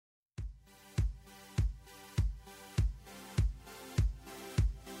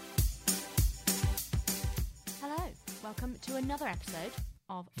another episode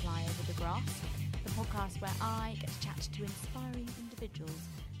of Fly Over the Grass, the podcast where I get to chat to inspiring individuals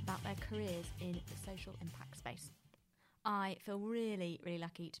about their careers in the social impact space. I feel really, really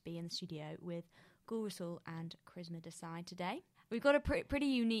lucky to be in the studio with Gul Rasool and Karisma Desai today. We've got a pretty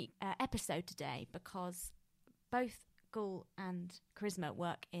unique episode today because both Gul and Karisma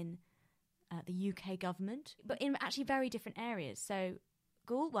work in the UK government, but in actually very different areas. So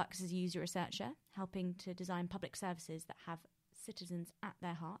Gul works as a user researcher, helping to design public services that have citizens at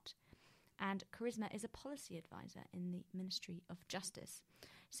their heart. And Karisma is a policy advisor in the Ministry of Justice.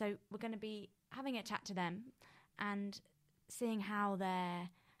 So we're going to be having a chat to them and seeing how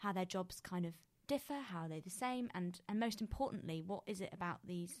their jobs kind of differ, how they're the same, and most importantly, what is it about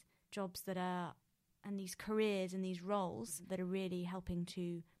these jobs that are, and these careers and these roles that are really helping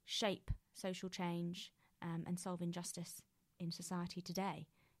to shape social change and solve injustice in society today.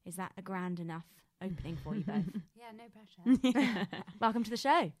 Is that a grand enough opening for you both? Yeah, no pressure. Welcome to the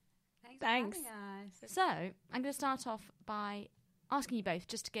show. Thanks. For having us. So I'm going to start off by asking you both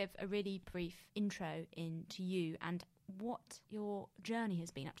just to give a really brief intro into you and what your journey has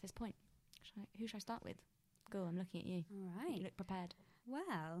been up to this point. Who should I start with? Gul, I'm looking at you. All right. You look prepared.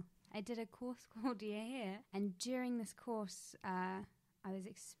 Well, I did a course called Year Here, and during this course, I was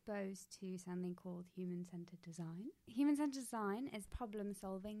exposed to something called human-centered design. Human-centered design is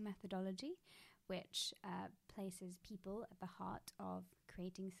problem-solving methodology, which places people at the heart of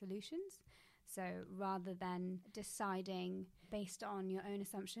creating solutions. So rather than deciding based on your own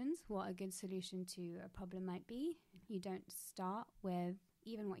assumptions what a good solution to a problem might be, you don't start with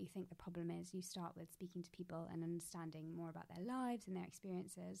even what you think the problem is. You start with speaking to people and understanding more about their lives and their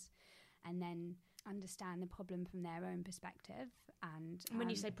experiences, and then understand the problem from their own perspective. And when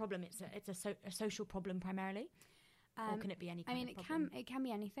you say problem, it's a social problem primarily, or can it be any kind of problem? It can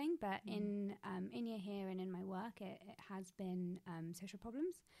be anything, but in Year Here and in my work, it has been social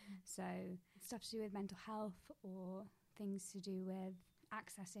problems. So stuff to do with mental health or things to do with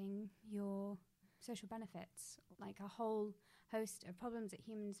accessing your social benefits, like a whole host of problems that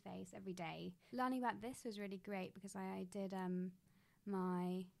humans face every day. Learning about this was really great because I did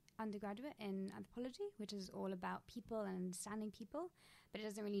my undergraduate in anthropology, which is all about people and understanding people, but it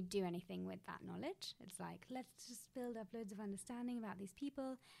doesn't really do anything with that knowledge. It's like, let's just build up loads of understanding about these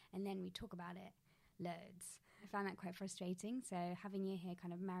people, and then we talk about it loads. I found that quite frustrating, so having Year Here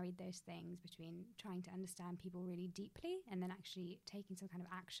kind of married those things between trying to understand people really deeply and then actually taking some kind of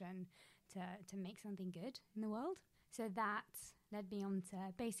action to make something good in the world. So that led me on to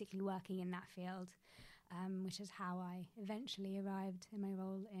basically working in that field, which is how I eventually arrived in my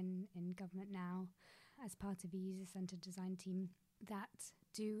role in government now as part of a user-centered design team that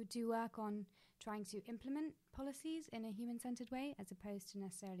do work on trying to implement policies in a human-centered way as opposed to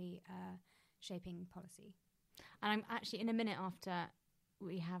necessarily shaping policy. And I'm actually, in a minute after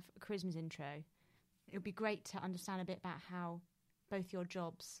we have Karisma's intro, it would be great to understand a bit about how both your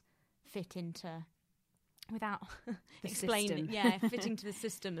jobs fit into, without explaining, fitting to the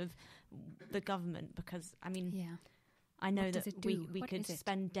system of the government, because I mean, I know that we could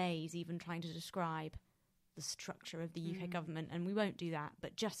spend days even trying to describe the structure of the UK government, and we won't do that,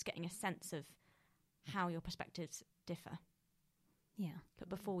 but just getting a sense of how your perspectives differ. Yeah. But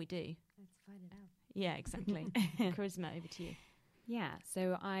before we do, let's find it out. Yeah, exactly. Karisma, over to you. Yeah,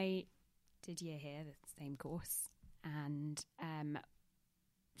 so I did Year Here, the same course, and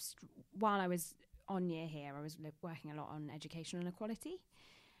while I was on Year Here, I was working a lot on educational inequality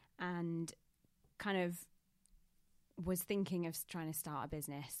and kind of was thinking of trying to start a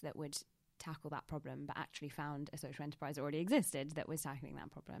business that would tackle that problem, but actually found a social enterprise already existed that was tackling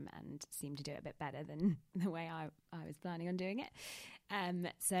that problem and seemed to do it a bit better than the way I was planning on doing it.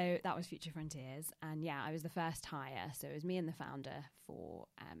 So that was Future Frontiers. And yeah, I was the first hire. So it was me and the founder for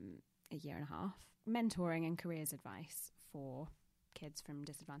a year and a half, mentoring and careers advice for kids from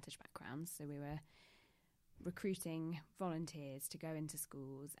disadvantaged backgrounds. So we were recruiting volunteers to go into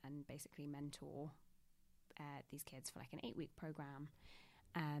schools and basically mentor these kids for like an 8-week program.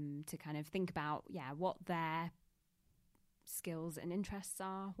 To kind of think about, what their skills and interests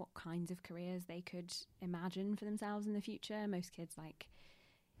are, what kinds of careers they could imagine for themselves in the future. Most kids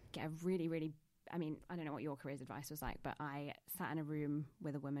get a really, really, I mean, I don't know what your careers advice was like, but I sat in a room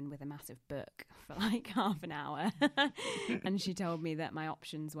with a woman with a massive book for like half an hour and she told me that my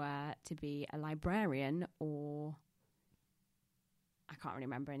options were to be a librarian or I can't really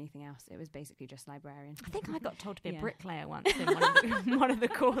remember anything else. It was basically just librarian. I think I got told to be a bricklayer once in one of the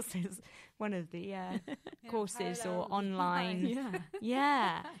courses, courses or online.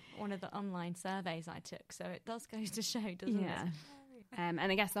 One of the online surveys I took. So it does go to show, doesn't it? And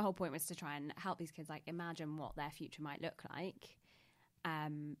I guess the whole point was to try and help these kids like imagine what their future might look like,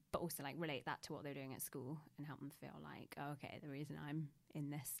 but also like relate that to what they're doing at school and help them feel like, oh, okay, the reason I'm in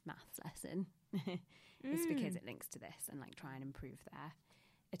this maths lesson is because it links to this, and like try and improve their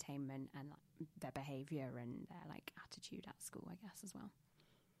attainment and like their behaviour and their like attitude at school, I guess, as well.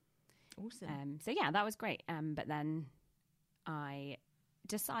 Awesome. So yeah, that was great. But then I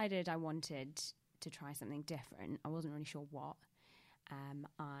decided I wanted to try something different. I wasn't really sure what.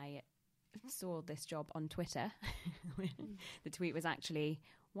 I saw this job on Twitter. The tweet was actually,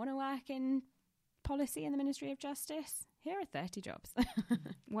 want to work in policy in the Ministry of Justice? Here are 30 jobs.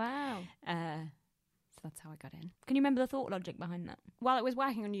 Wow. So that's how I got in. Can you remember the thought logic behind that? Well, it was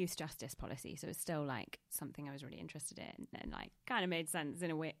working on youth justice policy, so it's still like something I was really interested in, and like kind of made sense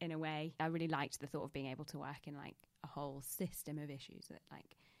in a way. I really liked the thought of being able to work in like a whole system of issues that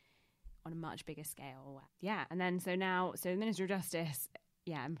like on a much bigger scale. Yeah, and then so the Ministry of Justice,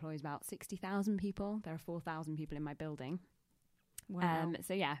 employs about 60,000 people. There are 4,000 people in my building. Wow.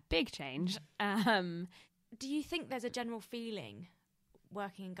 So yeah, big change. Do you think there's a general feeling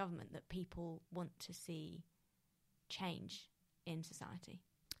working in government that people want to see change in society?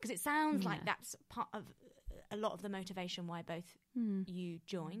 Because it sounds like that's part of a lot of the motivation why both you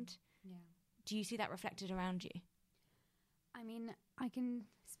joined. Yeah. Do you see that reflected around you? I mean, I can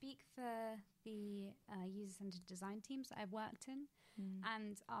speak for the user-centered design teams that I've worked in,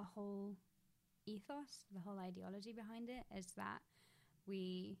 and our whole ethos, the whole ideology behind it is that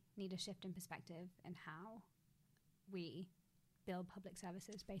we need a shift in perspective in how we build public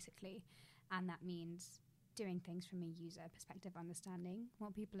services, basically. And that means doing things from a user perspective, understanding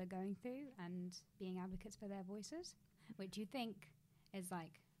what people are going through and being advocates for their voices, which you think is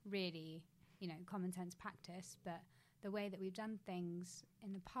like really, common sense practice, but the way that we've done things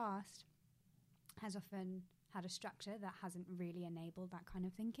in the past has often had a structure that hasn't really enabled that kind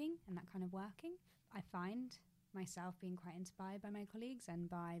of thinking and that kind of working. I find myself being quite inspired by my colleagues and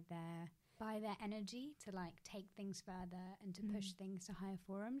by their energy to like take things further and to push things to higher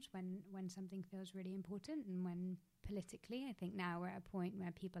forums when something feels really important, and when politically I think now we're at a point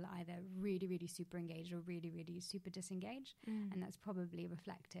where people are either really, really super engaged or really, really super disengaged, and that's probably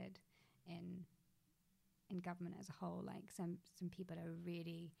reflected in government as a whole. Like some people are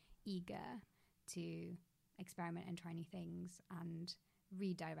really eager to experiment and try new things and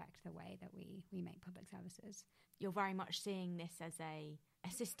redirect the way that we make public services. You're very much seeing this as a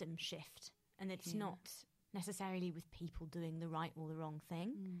system shift, and it's not necessarily with people doing the right or the wrong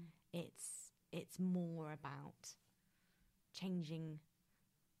thing. It's more about changing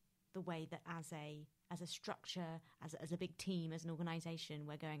the way that as a structure, as a big team, as an organisation,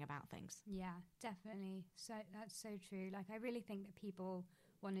 we're going about things. Yeah, definitely. So that's so true. Like I really think that people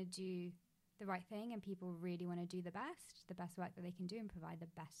want to do the right thing, and people really want to do the best work that they can do and provide the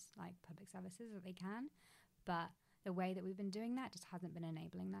best like public services that they can. But the way that we've been doing that just hasn't been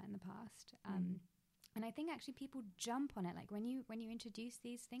enabling that in the past. And I think actually people jump on it. Like when you introduce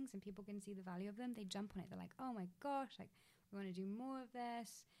these things and people can see the value of them, they jump on it. They're like, oh my gosh, like we want to do more of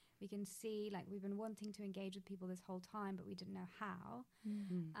this. We can see like we've been wanting to engage with people this whole time, but we didn't know how.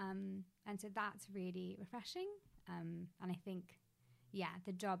 And so that's really refreshing. And I think,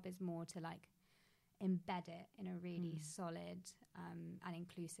 the job is more to like embed it in a really solid and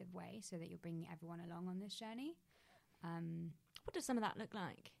inclusive way so that you're bringing everyone along on this journey. What does some of that look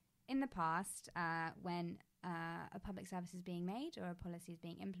like? In the past, when a public service is being made or a policy is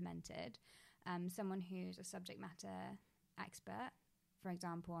being implemented, someone who's a subject matter expert, for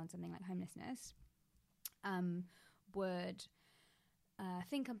example, on something like homelessness, would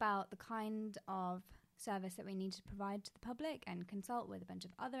think about the kind of service that we need to provide to the public and consult with a bunch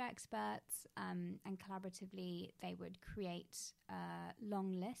of other experts, and collaboratively they would create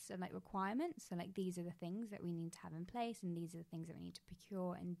long lists of like requirements. So like these are the things that we need to have in place, and these are the things that we need to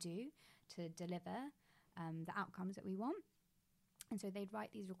procure and do to deliver the outcomes that we want. And so they'd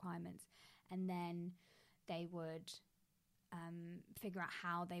write these requirements, and then they would figure out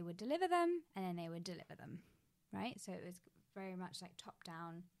how they would deliver them, and then they would deliver them, right? So it was very much like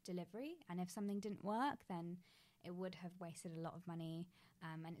top-down delivery, and if something didn't work, then it would have wasted a lot of money,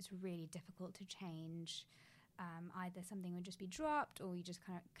 and it's really difficult to change. Either something would just be dropped, or you just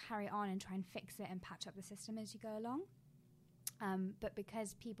kind of carry on and try and fix it and patch up the system as you go along. But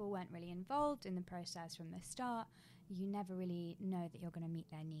because people weren't really involved in the process from the start, you never really know that you're going to meet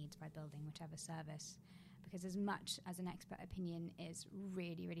their needs by building whichever service. Because as much as an expert opinion is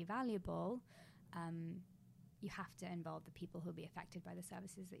really, really valuable, you have to involve the people who'll be affected by the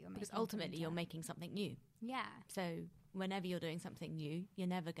services that you're making. Because ultimately you're making something new. Yeah. So whenever you're doing something new, you're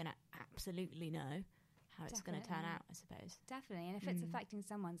never going to absolutely know how it's going to turn out, I suppose. Definitely. And if it's affecting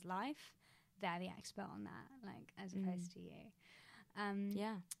someone's life, they're the expert on that, like, as opposed to you.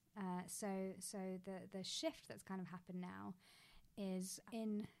 So the shift that's kind of happened now is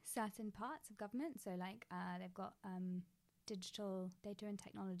in certain parts of government. So like they've got digital data and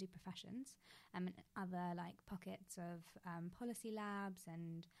technology professions and other like pockets of policy labs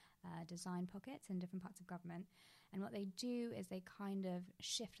and design pockets in different parts of government. And what they do is they kind of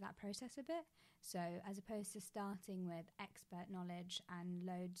shift that process a bit. So as opposed to starting with expert knowledge and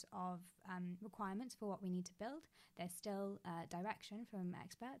loads of requirements for what we need to build, there's still direction from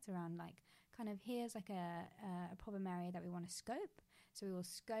experts around like kind of here's like a problem area that we want to scope. So we will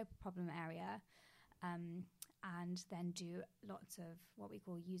scope a problem area and then do lots of what we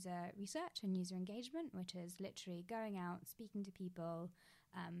call user research and user engagement, which is literally going out, speaking to people,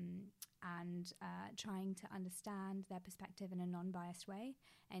 and trying to understand their perspective in a non-biased way,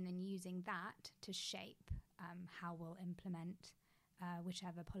 and then using that to shape how we'll implement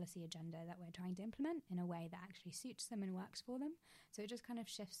whichever policy agenda that we're trying to implement in a way that actually suits them and works for them. So it just kind of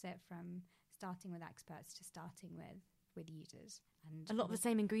shifts it from starting with experts to starting with users. And a lot of the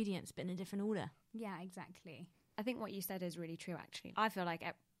same ingredients, but in a different order. Yeah, exactly. I think what you said is really true, actually. I feel like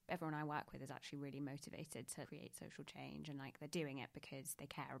everyone I work with is actually really motivated to create social change, and like they're doing it because they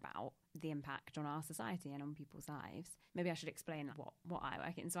care about the impact on our society and on people's lives. Maybe I should explain what I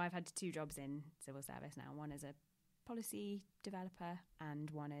work in. So I've had 2 jobs in civil service now. One is a policy developer and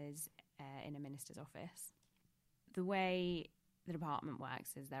one is in a minister's office. The way the department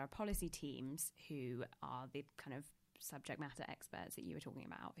works is there are policy teams who are the kind of subject matter experts that you were talking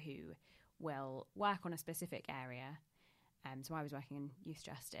about, who will work on a specific area. So I was working in youth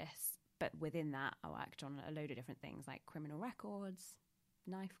justice, but within that I worked on a load of different things like criminal records,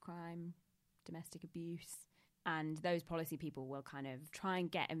 knife crime, domestic abuse. And those policy people will kind of try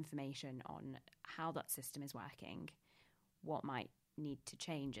and get information on how that system is working, what might need to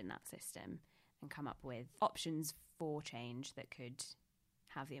change in that system, and come up with options for change that could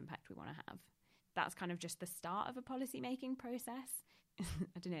have the impact we want to have. That's kind of just the start of a policy-making process.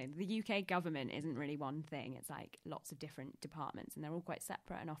 I don't know, the UK government isn't really one thing. It's like lots of different departments, and they're all quite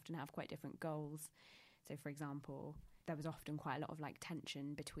separate and often have quite different goals. So, for example, there was often quite a lot of like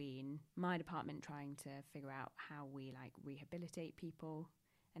tension between my department trying to figure out how we like rehabilitate people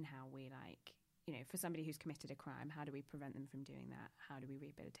and how we like, you know, for somebody who's committed a crime, how do we prevent them from doing that? How do we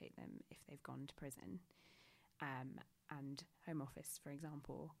rehabilitate them if they've gone to prison? And Home Office, for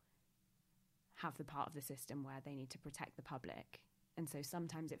example, have the part of the system where they need to protect the public. And so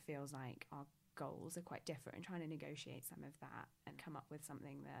sometimes it feels like our goals are quite different, and trying to negotiate some of that and come up with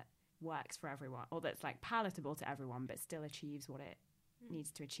something that works for everyone, or that's like palatable to everyone but still achieves what it needs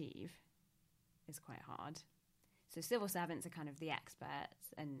to achieve, is quite hard. So civil servants are kind of the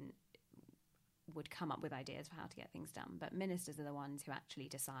experts and would come up with ideas for how to get things done, but ministers are the ones who actually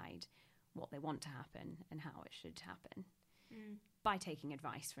decide what they want to happen and how it should happen. By taking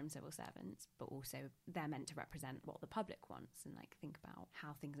advice from civil servants, but also they're meant to represent what the public wants and like think about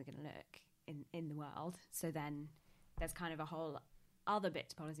how things are going to look in the world. So then there's kind of a whole other bit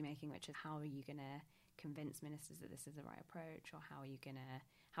to policy making, which is how are you going to convince ministers that this is the right approach, or how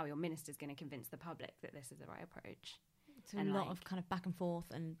are your ministers going to convince the public that this is the right approach? So a lot of kind of back and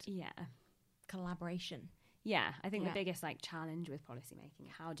forth and collaboration. Yeah, I think the biggest like challenge with policy making,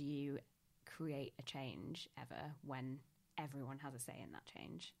 how do you create a change ever when everyone has a say in that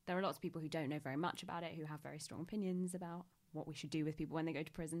change? There are lots of people who don't know very much about it, who have very strong opinions about what we should do with people when they go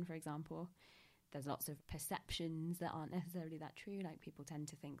to prison, for example. There's lots of perceptions that aren't necessarily that true. Like people tend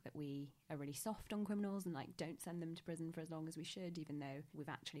to think that we are really soft on criminals and like don't send them to prison for as long as we should, even though we've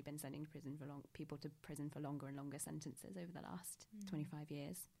actually been sending people to prison for longer and longer sentences over the last 25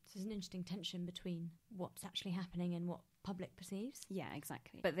 years. So there's an interesting tension between what's actually happening and what public perceives. Yeah,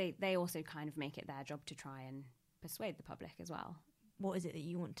 exactly. But they also kind of make it their job to try and persuade the public as well. What is it that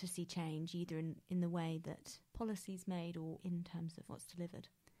you want to see change, either in the way that policy's made or in terms of what's delivered?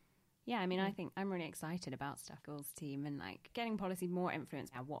 Yeah, I mean, I think I'm really excited about Gul's team and like getting policy more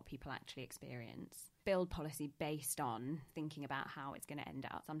influenced by what people actually experience. Build policy based on thinking about how it's going to end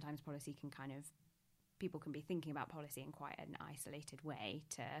up. Sometimes policy can people can be thinking about policy in quite an isolated way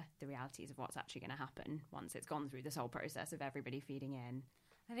to the realities of what's actually going to happen once it's gone through this whole process of everybody feeding in.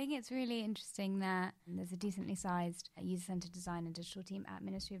 I think it's really interesting that there's a decently sized user-centred design and digital team at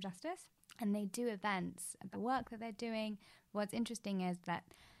Ministry of Justice, and they do events. The work that they're doing, what's interesting is that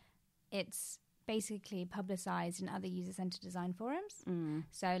it's basically publicised in other user-centred design forums.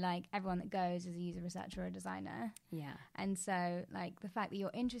 So, like, everyone that goes is a user researcher or a designer. Yeah. And so, like, the fact that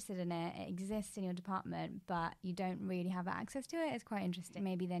you're interested in it, it exists in your department, but you don't really have access to it is quite interesting.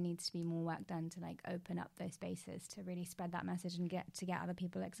 Maybe there needs to be more work done to, like, open up those spaces to really spread that message and get other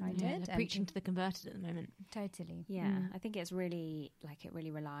people excited. Yeah, they're preaching to the converted at the moment. Totally. Yeah. I think it's really, like, it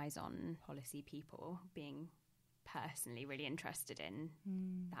really relies on policy people being personally really interested in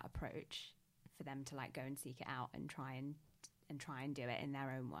that approach for them to, like, go and seek it out and try and do it in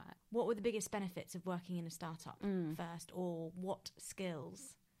their own work. What were the biggest benefits of working in a startup first, or what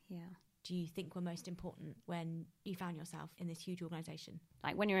skills do you think were most important when you found yourself in this huge organisation?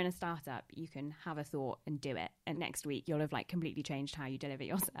 Like, when you're in a startup, you can have a thought and do it, and next week you'll have, like, completely changed how you deliver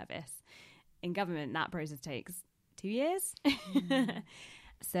your service. In government, that process takes 2 years.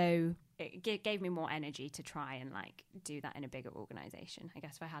 So it gave me more energy to try and, like, do that in a bigger organisation. I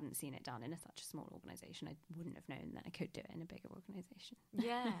guess if I hadn't seen it done in such a small organisation, I wouldn't have known that I could do it in a bigger organisation.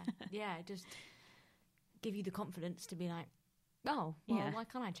 Yeah, just give you the confidence to be like, oh, well, why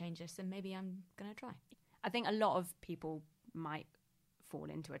can't I change this? And maybe I'm going to try. I think a lot of people might fall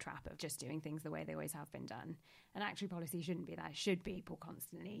into a trap of just doing things the way they always have been done. And actually, policy shouldn't be that. It should be people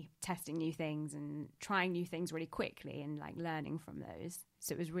constantly testing new things and trying new things really quickly and, like, learning from those.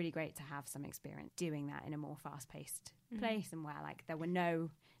 So it was really great to have some experience doing that in a more fast-paced place, and where, like,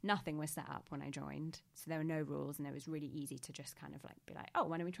 nothing was set up when I joined. So there were no rules, and it was really easy to just kind of, like, be like, oh,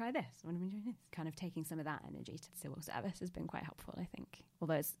 why don't we try this? Why don't we do this? Kind of taking some of that energy to civil service has been quite helpful, I think.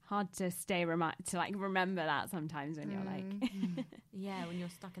 Although it's hard to remember that sometimes when you're like... Yeah, when you're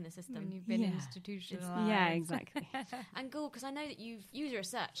stuck in the system. When you've been institutionalised. Yeah, exactly. And Gul, because I know that user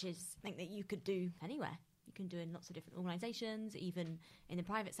research is something that you could do anywhere. You can do in lots of different organisations, even in the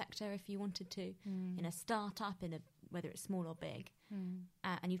private sector if you wanted to, in a startup, whether it's small or big.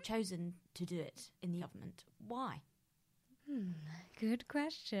 And you've chosen to do it in the government. Why? Good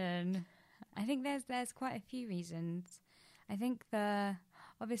question. I think there's quite a few reasons. I think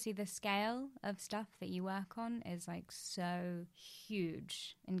obviously the scale of stuff that you work on is, like, so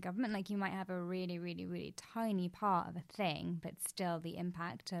huge in government. Like, you might have a really, really, really tiny part of a thing, but still the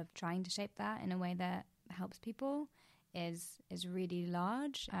impact of trying to shape that in a way that helps people is really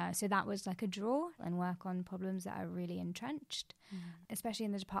large. So that was, like, a draw, and work on problems that are really entrenched, especially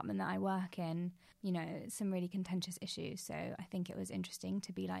in the department that I work in, you know, some really contentious issues. So I think it was interesting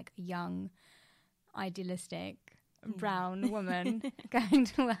to be, like, a young, idealistic brown woman going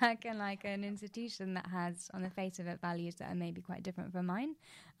to work in, like, an institution that has, on the face of it, values that are maybe quite different from mine.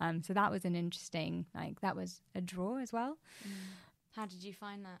 So that was an interesting, like, that was a draw as well. How did you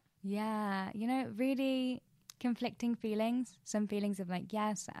find that? Yeah, you know, really conflicting feelings. Some feelings of, like,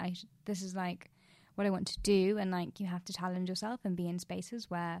 yes, this is, like, what I want to do, and, like, you have to challenge yourself and be in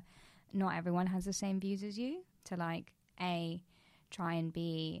spaces where not everyone has the same views as you, to, like, try and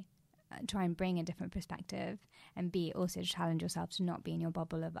bring a different perspective, and B, also to challenge yourself to not be in your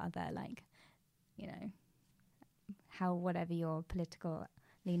bubble of other, like, you know, whatever your political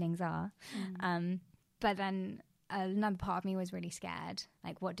leanings are. But then another part of me was really scared.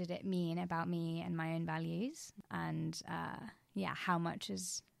 Like, what did it mean about me and my own values? And how much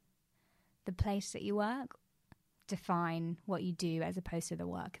is the place that you work define what you do as opposed to the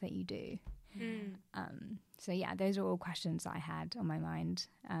work that you do? So yeah, those are all questions that I had on my mind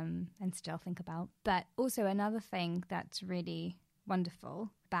and still think about. But also another thing that's really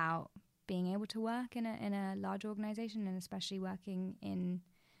wonderful about being able to work in a large organisation, and especially working in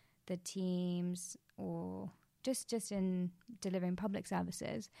the teams or just in delivering public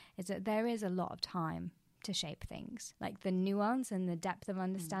services, is that there is a lot of time to shape things. Like, the nuance and the depth of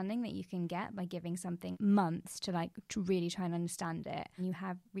understanding that you can get by giving something months to really try and understand it. And you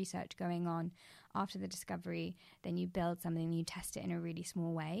have research going on after the discovery, then you build something and you test it in a really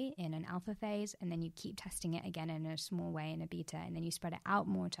small way in an alpha phase, and then you keep testing it again in a small way in a beta, and then you spread it out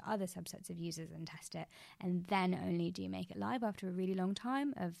more to other subsets of users and test it, and then only do you make it live after a really long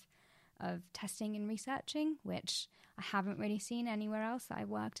time of testing and researching, which I haven't really seen anywhere else that I've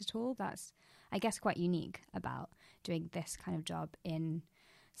worked at all. That's, I guess, quite unique about doing this kind of job in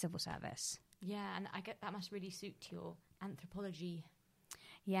civil service. Yeah, and I get that must really suit your anthropology.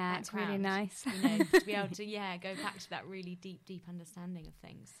 Yeah, it's really nice. You know, to be able to, go back to that really deep understanding of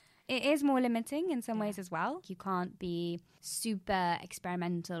things. it is more limiting in some ways as well. You can't be super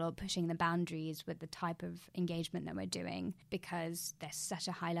experimental or pushing the boundaries with the type of engagement that we're doing because there's such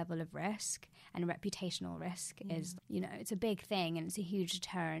a high level of risk, and reputational risk is, it's a big thing and it's a huge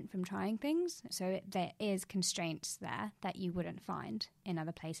deterrent from trying things. So there is constraints there that you wouldn't find in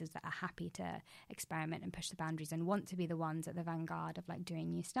other places that are happy to experiment and push the boundaries and want to be the ones at the vanguard of like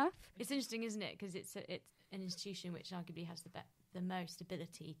doing new stuff. It's interesting, isn't it? Because it's an institution which arguably has the most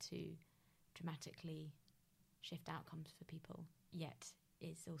ability to dramatically shift outcomes for people, yet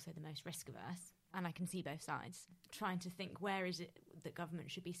is also the most risk averse. And I can see both sides. Trying to think, where is it that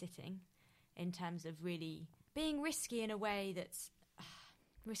government should be sitting in terms of really being risky in a way that's...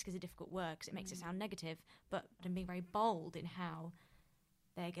 risk is a difficult word because it makes it sound negative, but being very bold in how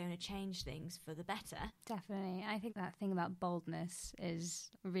they're going to change things for the better. Definitely. I think that thing about boldness is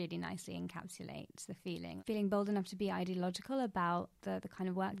really nicely encapsulates the feeling bold enough to be ideological about the kind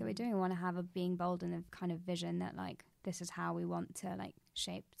of work that we're doing. We want to have a being bold and a kind of vision that like this is how we want to like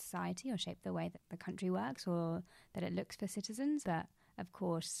shape society or shape the way that the country works or that it looks for citizens. But of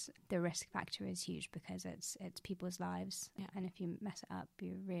course the risk factor is huge because it's people's lives, and if you mess it up,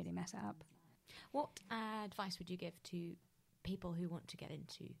 you really mess it up. What advice would you give to people who want to get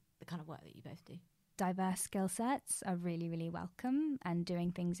into the kind of work that you both do? Diverse skill sets are really, really welcome, and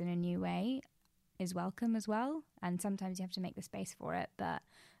doing things in a new way is welcome as well. And sometimes you have to make the space for it, but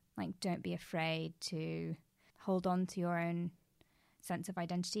like don't be afraid to hold on to your own sense of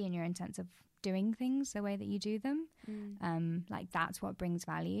identity and your own sense of doing things the way that you do them. Like that's what brings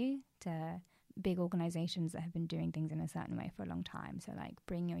value to big organizations that have been doing things in a certain way for a long time. So like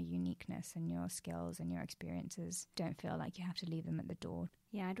bring your uniqueness and your skills and your experiences. Don't feel like you have to leave them at the door.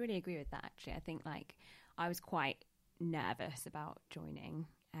 Yeah, I'd really agree with that actually. I think like I was quite nervous about joining.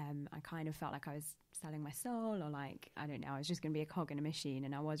 I kind of felt like I was selling my soul, or like, I don't know, I was just going to be a cog in a machine,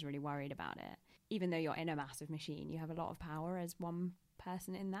 and I was really worried about it. Even though you're in a massive machine, you have a lot of power as one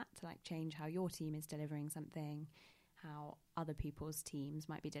person in that to like change how your team is delivering something, how other people's teams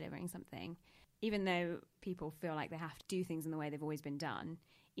might be delivering something. Even though people feel like they have to do things in the way they've always been done,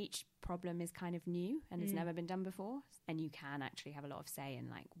 each problem is kind of new and has never been done before. And you can actually have a lot of say in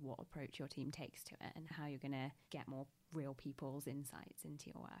like what approach your team takes to it and how you're going to get more real people's insights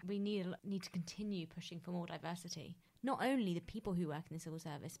into your work. We need to continue pushing for more diversity. Not only the people who work in the civil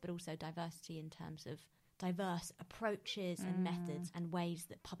service, but also diversity in terms of diverse approaches and methods and ways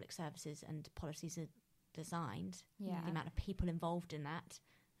that public services and policies are designed. Yeah. The amount of people involved in that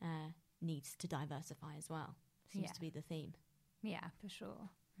needs to diversify as well. Seems to be the theme. Yeah, for sure.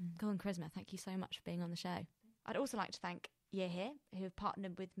 Gul Karisma, thank you so much for being on the show. I'd also like to thank Year Here, who have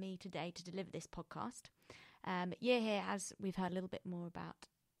partnered with me today to deliver this podcast. Year Here, as we've heard a little bit more about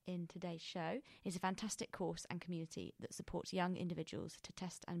in today's show, is a fantastic course and community that supports young individuals to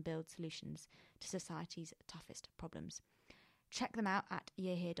test and build solutions to society's toughest problems. Check them out at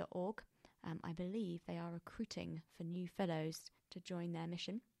yearhere.org. I believe they are recruiting for new fellows to join their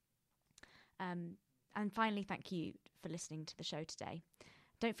mission. And finally, thank you for listening to the show today.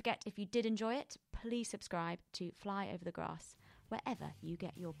 Don't forget, if you did enjoy it, please subscribe to Fly Over the Grass wherever you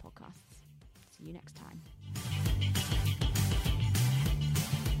get your podcasts. See you next time.